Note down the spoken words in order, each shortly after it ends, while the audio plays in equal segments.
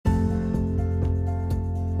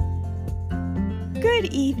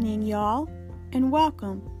Good evening, y'all, and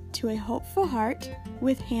welcome to A Hopeful Heart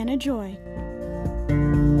with Hannah Joy.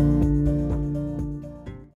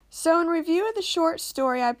 So in review of the short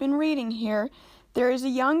story I've been reading here, there is a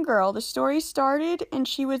young girl. The story started and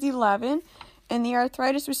she was 11, and the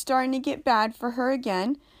arthritis was starting to get bad for her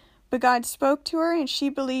again, but God spoke to her and she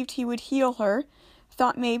believed He would heal her,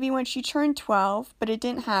 thought maybe when she turned 12, but it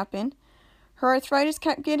didn't happen. Her arthritis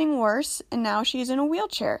kept getting worse, and now she's in a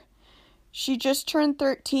wheelchair. She just turned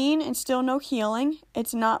 13 and still no healing.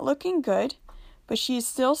 It's not looking good, but she is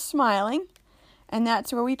still smiling, and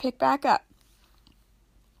that's where we pick back up.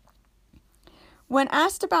 When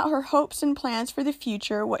asked about her hopes and plans for the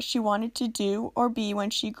future, what she wanted to do or be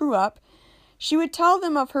when she grew up, she would tell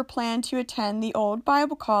them of her plan to attend the old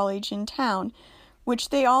Bible college in town, which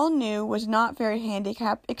they all knew was not very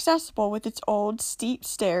handicap accessible with its old steep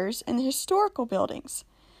stairs and the historical buildings.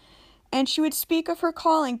 And she would speak of her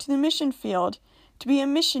calling to the mission field, to be a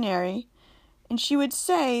missionary, and she would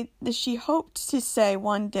say that she hoped to say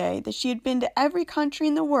one day that she had been to every country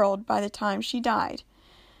in the world by the time she died.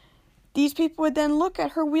 These people would then look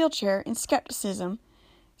at her wheelchair in skepticism.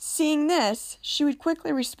 Seeing this, she would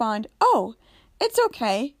quickly respond, "Oh, it's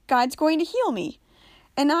okay, God's going to heal me."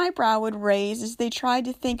 An eyebrow would raise as they tried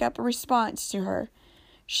to think up a response to her.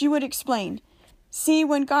 She would explain, "See,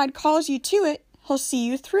 when God calls you to it, He'll see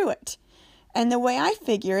you through it. And the way I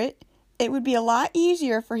figure it, it would be a lot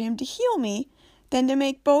easier for Him to heal me than to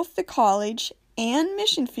make both the college and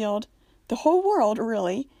mission field, the whole world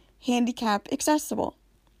really, handicap accessible."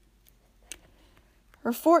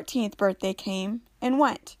 Her 14th birthday came and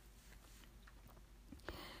went.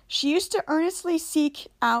 She used to earnestly seek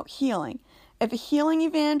out healing. If a healing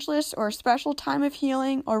evangelist or a special time of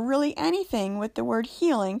healing or really anything with the word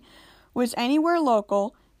healing was anywhere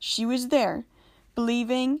local, she was there,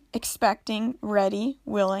 believing, expecting, ready,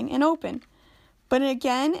 willing, and open. But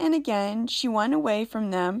again and again she went away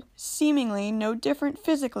from them, seemingly no different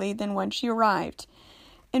physically than when she arrived.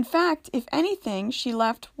 In fact, if anything, she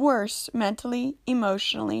left worse mentally,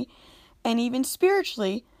 emotionally, and even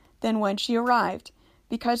spiritually than when she arrived,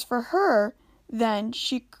 because for her, then,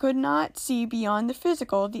 she could not see beyond the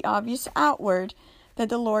physical, the obvious outward that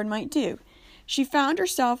the Lord might do. She found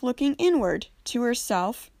herself looking inward to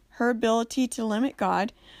herself, her ability to limit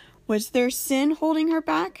God. Was there sin holding her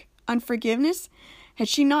back? Unforgiveness? Had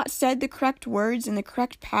she not said the correct words in the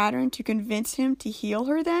correct pattern to convince Him to heal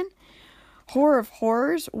her then? Horror of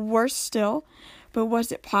horrors, worse still. But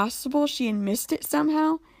was it possible she had missed it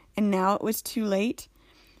somehow, and now it was too late?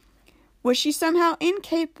 Was she somehow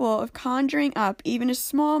incapable of conjuring up even a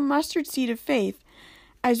small mustard seed of faith,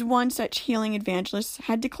 as one such healing evangelist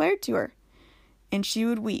had declared to her? And she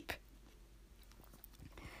would weep.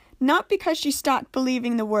 Not because she stopped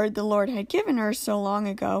believing the word the Lord had given her so long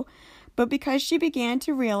ago, but because she began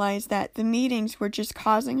to realize that the meetings were just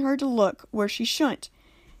causing her to look where she shouldn't,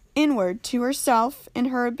 inward to herself and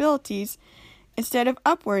her abilities, instead of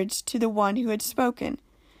upwards to the one who had spoken.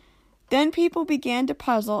 Then people began to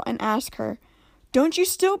puzzle and ask her, "Don't you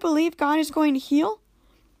still believe God is going to heal?"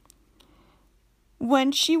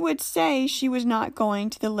 When she would say she was not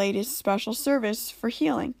going to the latest special service for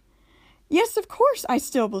healing. "Yes, of course I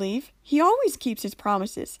still believe. He always keeps His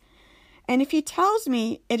promises. And if He tells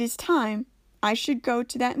me it is time I should go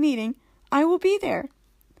to that meeting, I will be there.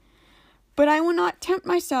 But I will not tempt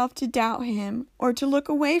myself to doubt Him or to look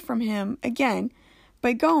away from Him again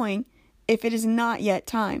by going if it is not yet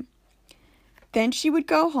time." Then she would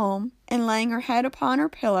go home, and laying her head upon her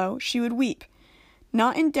pillow, she would weep,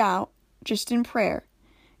 not in doubt, just in prayer,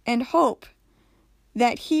 and hope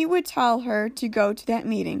that He would tell her to go to that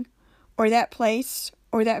meeting, or that place,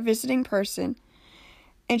 or that visiting person,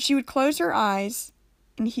 and she would close her eyes,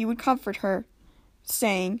 and He would comfort her,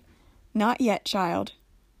 saying, "Not yet, child,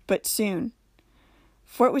 but soon."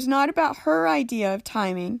 For it was not about her idea of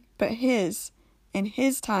timing, but His, and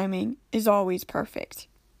His timing is always perfect.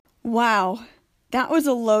 Wow! That was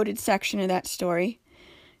a loaded section of that story.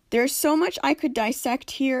 There's so much I could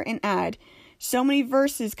dissect here and add. So many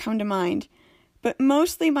verses come to mind. But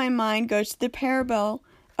mostly my mind goes to the parable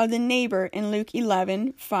of the neighbor in Luke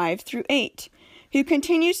 11:5-8, who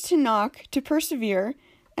continues to knock, to persevere,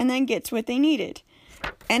 and then gets what they needed.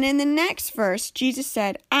 And in the next verse, Jesus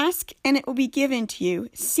said, "Ask, and it will be given to you.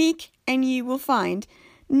 Seek, and you will find.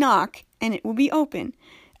 Knock, and it will be open."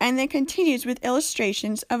 And then continues with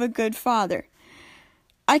illustrations of a good father.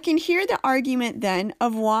 I can hear the argument then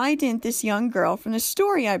of why didn't this young girl from the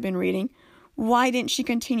story I've been reading, why didn't she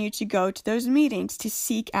continue to go to those meetings to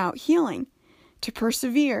seek out healing, to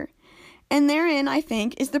persevere? And therein, I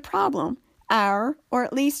think, is the problem, our, or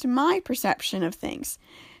at least my perception of things.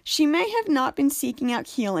 she may have not been seeking out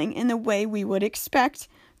healing in the way we would expect,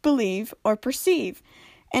 believe, or perceive,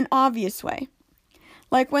 an obvious way.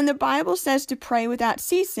 Like when the Bible says to pray without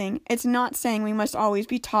ceasing, it's not saying we must always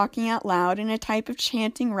be talking out loud in a type of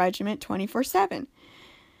chanting regiment 24/7.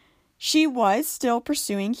 She was still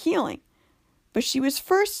pursuing healing, but she was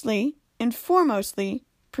firstly and foremostly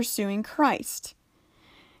pursuing Christ.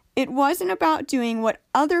 It wasn't about doing what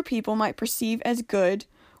other people might perceive as good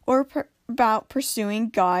or about pursuing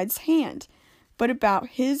God's hand, but about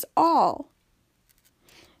His all.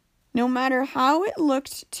 No matter how it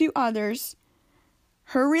looked to others,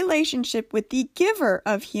 her relationship with the giver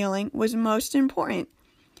of healing was most important.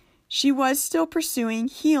 She was still pursuing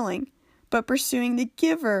healing, but pursuing the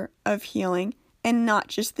giver of healing and not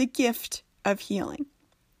just the gift of healing.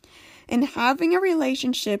 And having a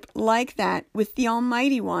relationship like that with the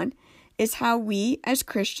Almighty One is how we as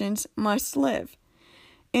Christians must live.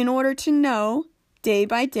 In order to know day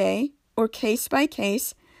by day or case by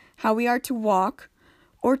case how we are to walk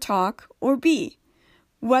or talk or be,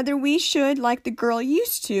 whether we should, like the girl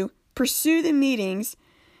used to, pursue the meetings,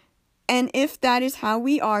 and if that is how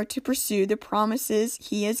we are to pursue the promises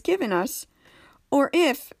He has given us, or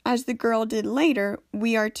if, as the girl did later,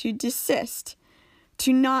 we are to desist,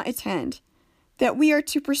 to not attend, that we are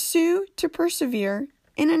to pursue, to persevere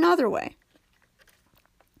in another way.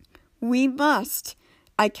 We must,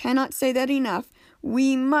 I cannot say that enough,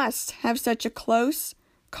 we must have such a close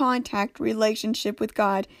contact relationship with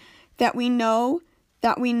God that we know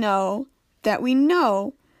what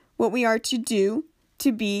we are to do,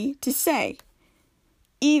 to be, to say,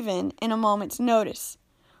 even in a moment's notice.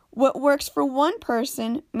 What works for one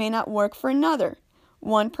person may not work for another.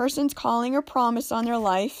 One person's calling or promise on their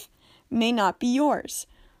life may not be yours.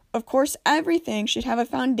 Of course, everything should have a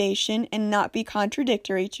foundation and not be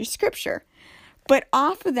contradictory to Scripture. But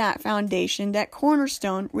off of that foundation, that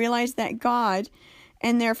cornerstone, realize that God,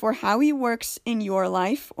 and therefore how He works in your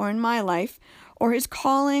life or in my life, or His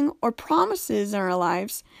calling or promises in our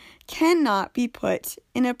lives, cannot be put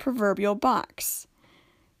in a proverbial box.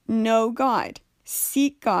 Know God.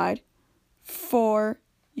 Seek God for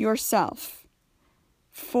yourself.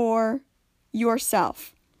 For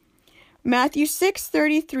yourself. Matthew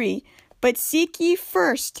 6:33, but seek ye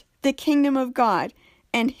first the kingdom of God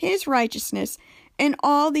and His righteousness, and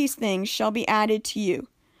all these things shall be added to you.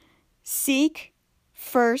 Seek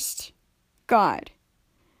first God.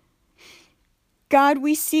 God,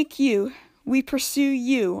 we seek You. We pursue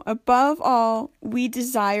You. Above all, we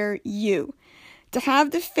desire You. To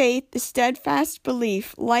have the faith, the steadfast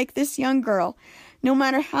belief, like this young girl, no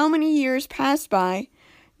matter how many years pass by,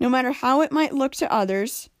 no matter how it might look to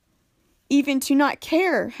others, even to not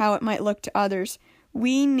care how it might look to others,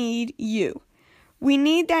 we need You. We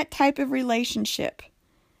need that type of relationship,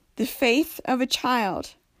 the faith of a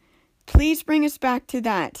child. Please bring us back to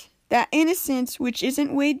that innocence which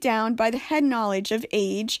isn't weighed down by the head knowledge of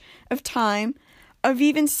age, of time, of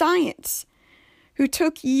even science, who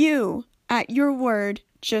took You at Your word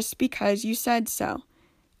just because You said so,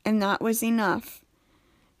 and that was enough.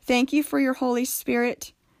 Thank You for Your Holy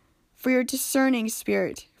Spirit, for Your discerning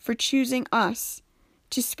Spirit, for choosing us,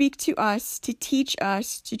 to speak to us, to teach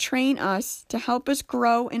us, to train us, to help us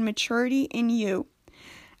grow in maturity in You,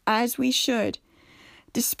 as we should.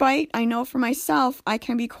 Despite, I know for myself, I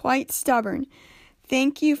can be quite stubborn.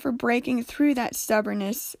 Thank You for breaking through that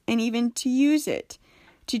stubbornness and even to use it,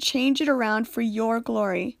 to change it around for Your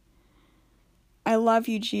glory. I love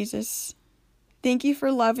You, Jesus. Thank You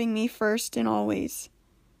for loving me first and always.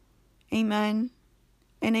 Amen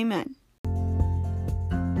and amen.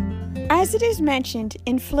 As it is mentioned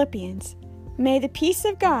in Philippians, may the peace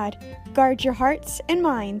of God guard your hearts and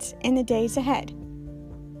minds in the days ahead.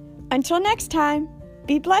 Until next time,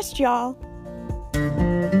 be blessed, y'all.